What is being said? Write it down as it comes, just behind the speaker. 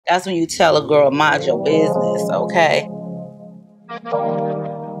That's when you tell a girl, mind your business, okay?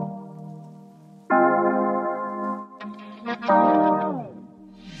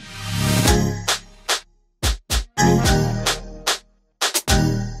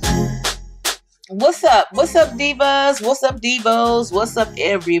 What's up? What's up, divas? What's up, divos? What's up,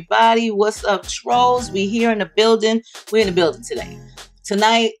 everybody? What's up, trolls? We here in the building. We're in the building today.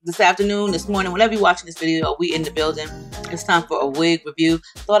 Tonight, this afternoon, this morning, whenever you're watching this video, we in the building. It's time for a wig review.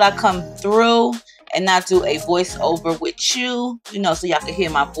 Thought I'd come through and not do a voiceover with you, you know, so y'all can hear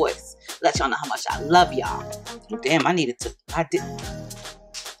my voice. Let y'all know how much I love y'all. Oh, damn, I forgot to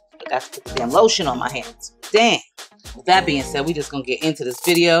put the damn lotion on my hands. Damn. With that being said, we just gonna get into this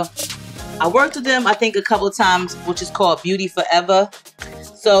video. I worked with them, I think, a couple of times, which is called Beauty Forever.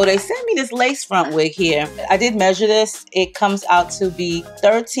 So they sent me this lace front wig here. I did measure this. It comes out to be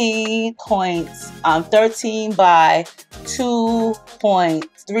 13 by 2.3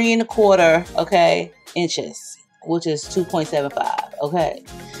 1/4, okay, inches, which is 2.75, okay.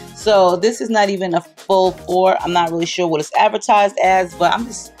 So this is not even a full 4. I'm not really sure what it's advertised as, but I'm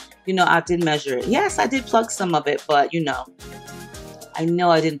just, you know, I did measure it. Yes, I did pluck some of it, but you know, I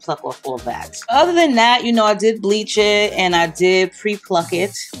know I didn't pluck off all that. Other than that, you know, I did bleach it and I did pre-pluck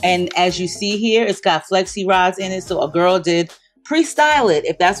it. And as you see here, it's got flexi rods in it. So a girl did pre-style it,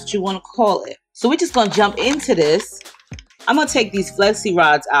 if that's what you want to call it. So we're just going to jump into this. I'm going to take these flexi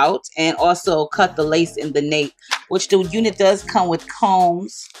rods out and also cut the lace in the nape, which the unit does come with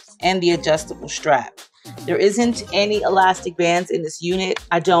combs and the adjustable strap. There isn't any elastic bands in this unit.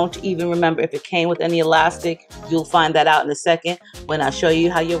 I don't even remember if it came with any elastic. You'll find that out in a second when I show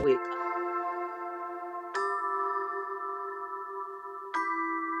you how your wig comes.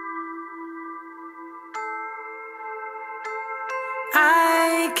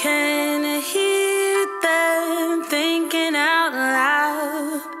 I can hear them thinking out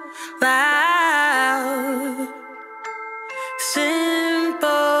loud, loud.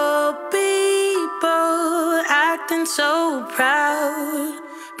 Simple people acting so proud,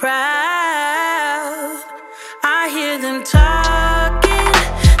 proud. I hear them talking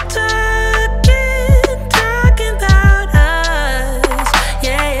about us.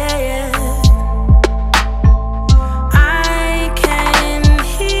 Yeah, yeah, yeah. I can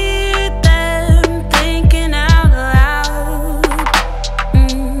hear them thinking out loud.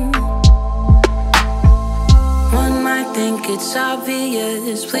 One might think it's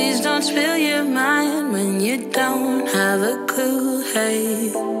obvious. Please don't spill your mind when you don't have a clue,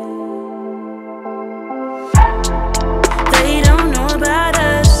 hey. They don't know about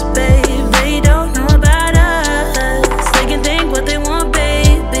us, babe. They don't know about us. They can think what they want,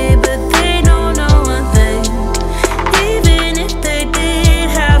 baby, but they don't know one thing. Even if they did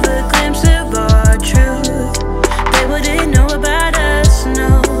have a glimpse of our truth, they wouldn't know about us,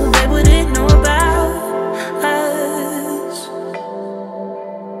 no. They wouldn't know about us.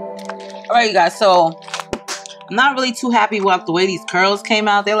 Alright, you guys, so I'm not really too happy with the way these curls came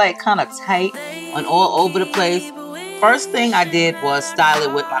out. They're like kind of tight and all over the place. First thing I did was style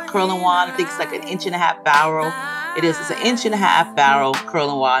it with my curling wand. I think it's like an 1.5-inch barrel. It's an 1.5-inch barrel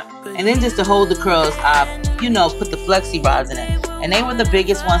curling wand. And then just to hold the curls, I, you know, put the flexi rods in it. And they were the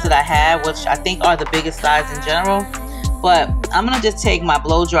biggest ones that I had, which I think are the biggest size in general. But I'm going to just take my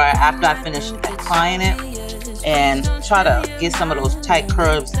blow dryer after I finish applying it and try to get some of those tight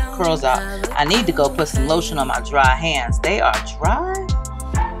curls out. I need to go put some lotion on my dry hands. They are dry.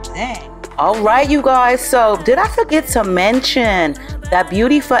 Dang. Alright, you guys, so did I forget to mention that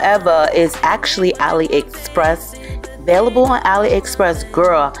Beauty Forever is actually Aliexpress, available on Aliexpress.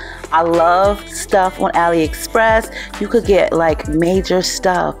 Girl, I love stuff on Aliexpress. You could get like major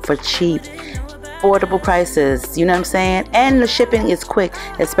stuff for cheap, affordable prices, you know what I'm saying? And the shipping is quick,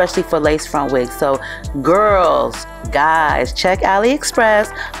 especially for lace front wigs. So girls, guys, check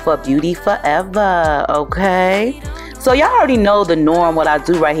Aliexpress for Beauty Forever, okay? So y'all already know the norm, what I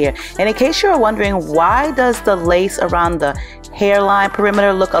do right here. And in case you're wondering, why does the lace around the hairline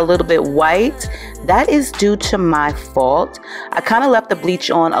perimeter look a little bit white? That is due to my fault. I kind of left the bleach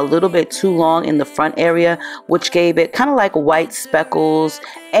on a little bit too long in the front area, which gave it kind of like white speckles.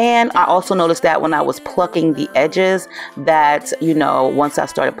 And I also noticed that when I was plucking the edges that, you know, once I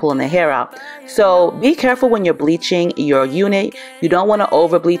started pulling the hair out. So be careful when you're bleaching your unit. You don't want to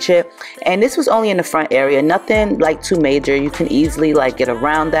over bleach it. And this was only in the front area, nothing like too major. You can easily like get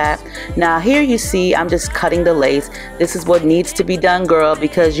around that. Now here you see I'm just cutting the lace. This is what needs to be done, girl,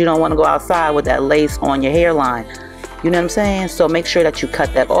 because you don't want to go outside with that lace on your hairline. You know what I'm saying? So make sure that you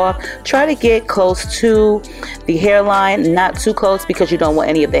cut that off. Try to get close to the hairline, not too close because you don't want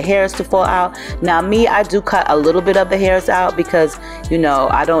any of the hairs to fall out. Now me, I do cut a little bit of the hairs out because, you know,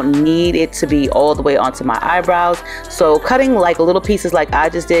 I don't need it to be all the way onto my eyebrows. So cutting like little pieces like I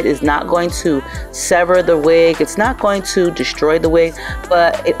just did is not going to sever the wig. It's not going to destroy the wig,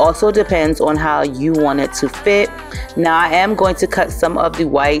 but it also depends on how you want it to fit. Now I am going to cut some of the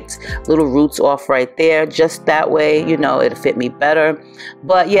white little roots off right there, just that way, you know, it'll fit me better.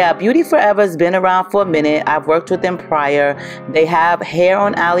 But yeah, Beauty Forever has been around for a minute. I've worked with them prior. They have hair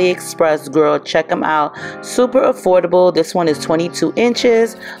on Aliexpress, girl, check them out. Super affordable. This one is 22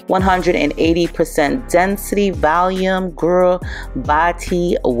 inches, 180% density, volume, girl,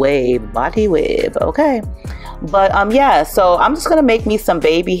 body wave, okay. But yeah, so I'm just gonna make me some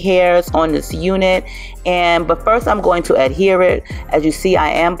baby hairs on this unit, but first I'm going to adhere it. As you see, I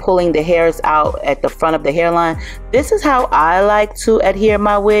am pulling the hairs out at the front of the hairline. This is how I like to adhere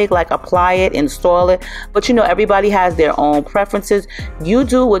my wig, like apply it, install it. But you know, everybody has their own preferences. You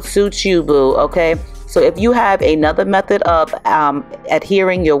do what suits you, boo, okay? So if you have another method of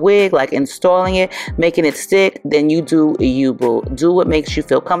adhering your wig, like installing it, making it stick, then you do you, boo. Do what makes you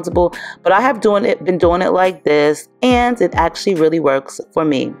feel comfortable. But I have been doing it like this, and it actually really works for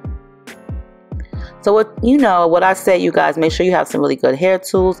me. So what I say, you guys, make sure you have some really good hair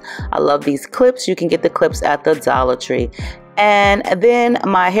tools. I love these clips. You can get the clips at the Dollar Tree. And then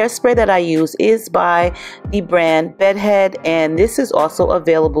my hairspray that I use is by the brand Bedhead, and this is also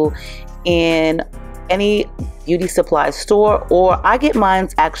available in any beauty supply store, or I get mine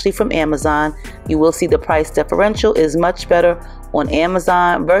actually from Amazon. You will see the price differential is much better on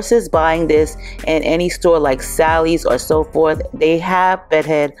Amazon versus buying this in any store like Sally's or so forth. They have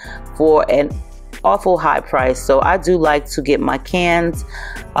Bedhead for an awful high price, so I do like to get my cans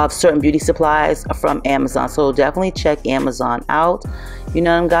of certain beauty supplies from Amazon. So definitely check Amazon out. You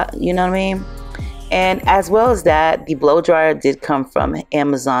know what I mean? And as well as that, the blow dryer did come from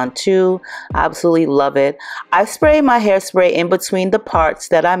Amazon too. I absolutely love it. I spray my hairspray in between the parts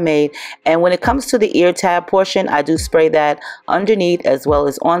that I made. And when it comes to the ear tab portion, I do spray that underneath as well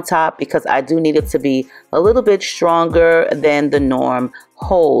as on top because I do need it to be a little bit stronger than the norm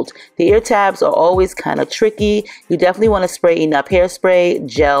hold. The ear tabs are always kind of tricky. You definitely want to spray enough hairspray,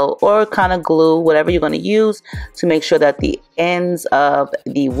 gel, or kind of glue, whatever you're going to use, to make sure that the ends of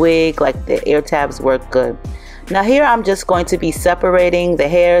the wig, like the ear tabs, work good. Now here I'm just going to be separating the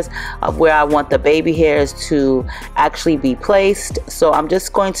hairs of where I want the baby hairs to actually be placed. So I'm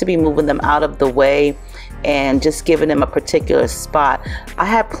just going to be moving them out of the way and just giving them a particular spot. I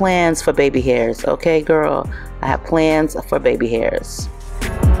have plans for baby hairs, okay, girl? I have plans for baby hairs.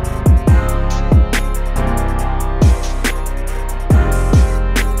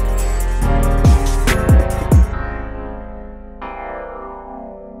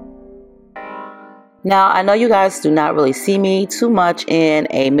 Now, I know you guys do not really see me too much in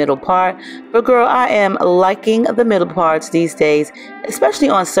a middle part, but girl, I am liking the middle parts these days, especially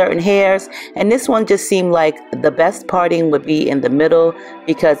on certain hairs. And this one just seemed like the best parting would be in the middle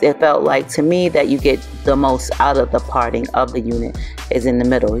because it felt like to me that you get the most out of the parting of the unit is in the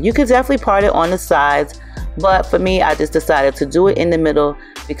middle. You could definitely part it on the sides, but for me, I just decided to do it in the middle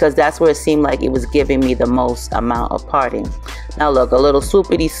because that's where it seemed like it was giving me the most amount of parting. Now look, a little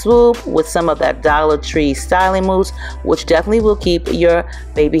swoopity swoop with some of that Dollar Tree styling mousse, which definitely will keep your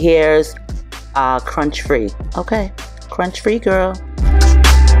baby hairs crunch free. Okay, crunch free, girl.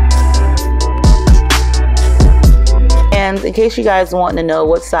 And in case you guys want to know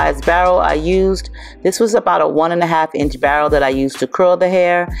what size barrel I used, this was about a 1.5 inch barrel that I used to curl the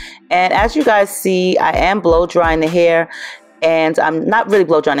hair. And as you guys see, I am blow drying the hair. And I'm not really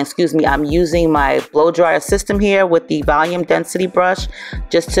blow drying, excuse me. I'm using my blow dryer system here with the volume density brush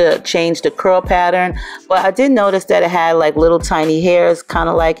just to change the curl pattern. But I did notice that it had like little tiny hairs, kind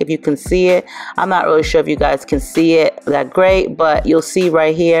of like if you can see it. I'm not really sure if you guys can see it that great, but you'll see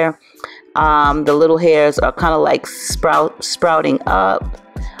right here. The little hairs are kind of like sprouting up.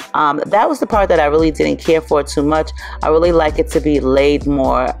 That was the part that I really didn't care for too much. I really like it to be laid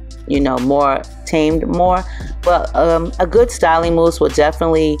more, you know, more tamed more. But a good styling mousse will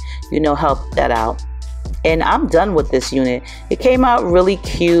definitely, you know, help that out. And I'm done with this unit. It came out really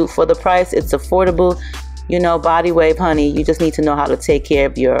cute for the price. It's affordable. You know, body wave, honey. You just need to know how to take care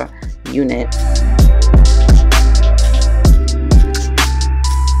of your unit.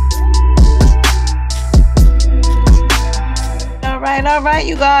 All right,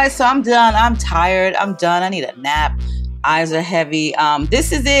 you guys, so I'm done. I'm tired. I'm done. I need a nap. Eyes are heavy.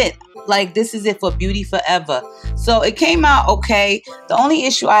 This is it. Like, this is it for Beauty Forever. So it came out okay. The only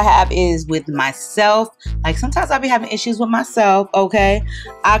issue I have is with myself. Like sometimes I be having issues with myself, okay?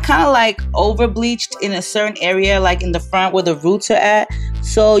 I kind of like over bleached in a certain area, like in the front where the roots are at.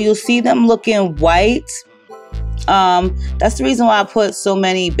 So you'll see them looking white. That's the reason why I put so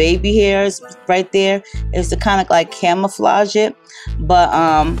many baby hairs right there, is to kind of like camouflage it. But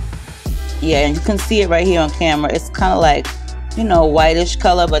yeah, and you can see it right here on camera. It's kind of like, you know, whitish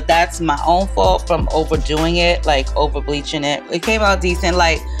color, but that's my own fault from overdoing it, like over bleaching it. It came out decent.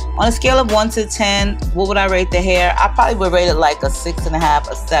 Like on a scale of 1 to 10, what would I rate the hair? I probably would rate it like a 6.5,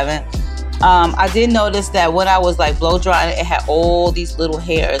 a 7. I did notice that when I was like blow drying it, had all these little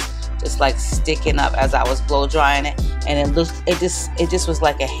hairs just like sticking up as I was blow drying it, and it just was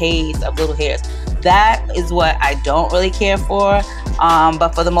like a haze of little hairs. That is what I don't really care for. But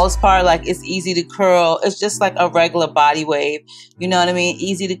for the most part, like, it's easy to curl. It's just like a regular body wave. You know what I mean?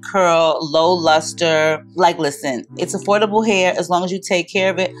 Easy to curl, low luster. Like, listen, it's affordable hair as long as you take care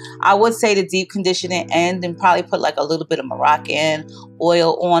of it. I would say to deep condition it and then probably put like a little bit of Moroccan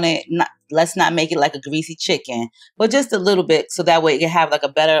oil on it. Let's not make it like a greasy chicken, but just a little bit, so that way it can have like a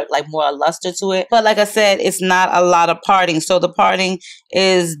better, like more luster to it. But like I said, it's not a lot of parting. So the parting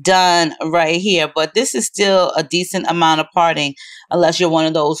is done right here, but this is still a decent amount of parting, unless you're one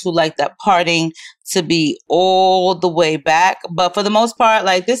of those who like that parting to be all the way back. But for the most part,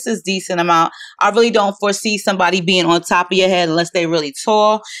 like, this is decent amount. I really don't foresee somebody being on top of your head unless they're really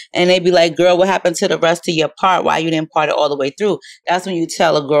tall and they be like, girl, what happened to the rest of your part? Why you didn't part it all the way through? That's when you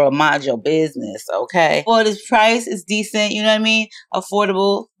tell a girl, mind your business, okay? For this price, it's decent, you know what I mean?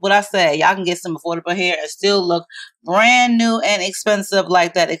 Affordable. What I say, y'all can get some affordable hair and still look brand new and expensive,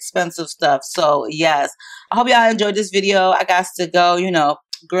 like that expensive stuff. So yes, I hope y'all enjoyed this video. I got to go, you know,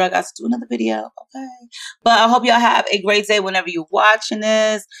 girl, I got to do another video, okay? But I hope y'all have a great day whenever you're watching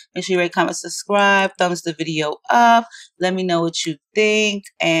this. Make sure you rate, comment, subscribe, thumbs the video up. Let me know what you think.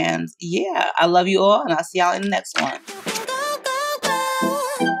 And yeah, I love you all, and I'll see y'all in the next one.